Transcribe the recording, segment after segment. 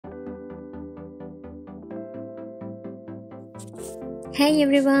Hey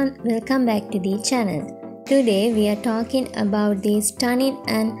everyone, welcome back to the channel. Today we are talking about the stunning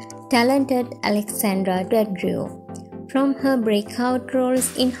and talented Alexandra Daddario. From her breakout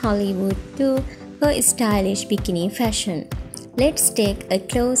roles in Hollywood to her stylish bikini fashion, let's take a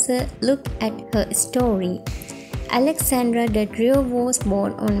closer look at her story. Alexandra Daddario was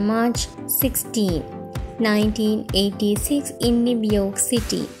born on March 16, 1986 in New York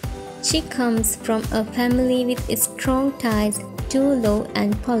City. She comes from a family with strong ties to law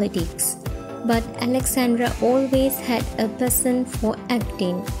and politics, but Alexandra always had a passion for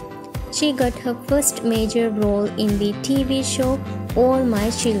acting. She got her first major role in the TV show All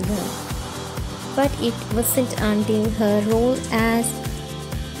My Children, but it wasn't until her role as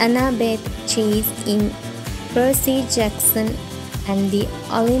Annabeth Chase in Percy Jackson and the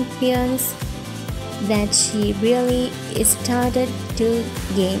Olympians that she really started to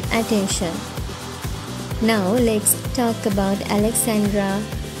gain attention. Now let's talk about Alexandra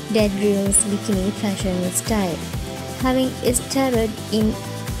Daddario's bikini fashion style. Having starred in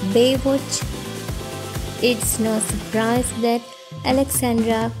Baywatch, it's no surprise that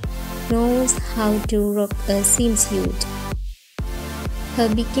Alexandra knows how to rock a swimsuit. Her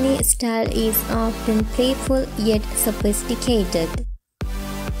bikini style is often playful yet sophisticated.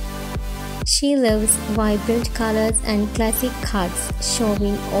 She loves vibrant colors and classic cuts,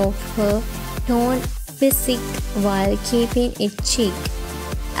 showing off her toned physique while keeping it chic.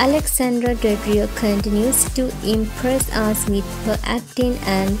 Alexandra Daddario continues to impress us with her acting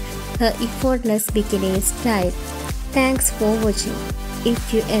and her effortless bikini style. Thanks for watching.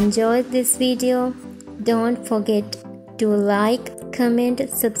 If you enjoyed this video, don't forget to like, comment,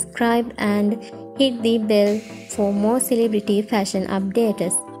 subscribe and hit the bell for more celebrity fashion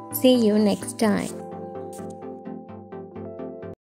updates. See you next time.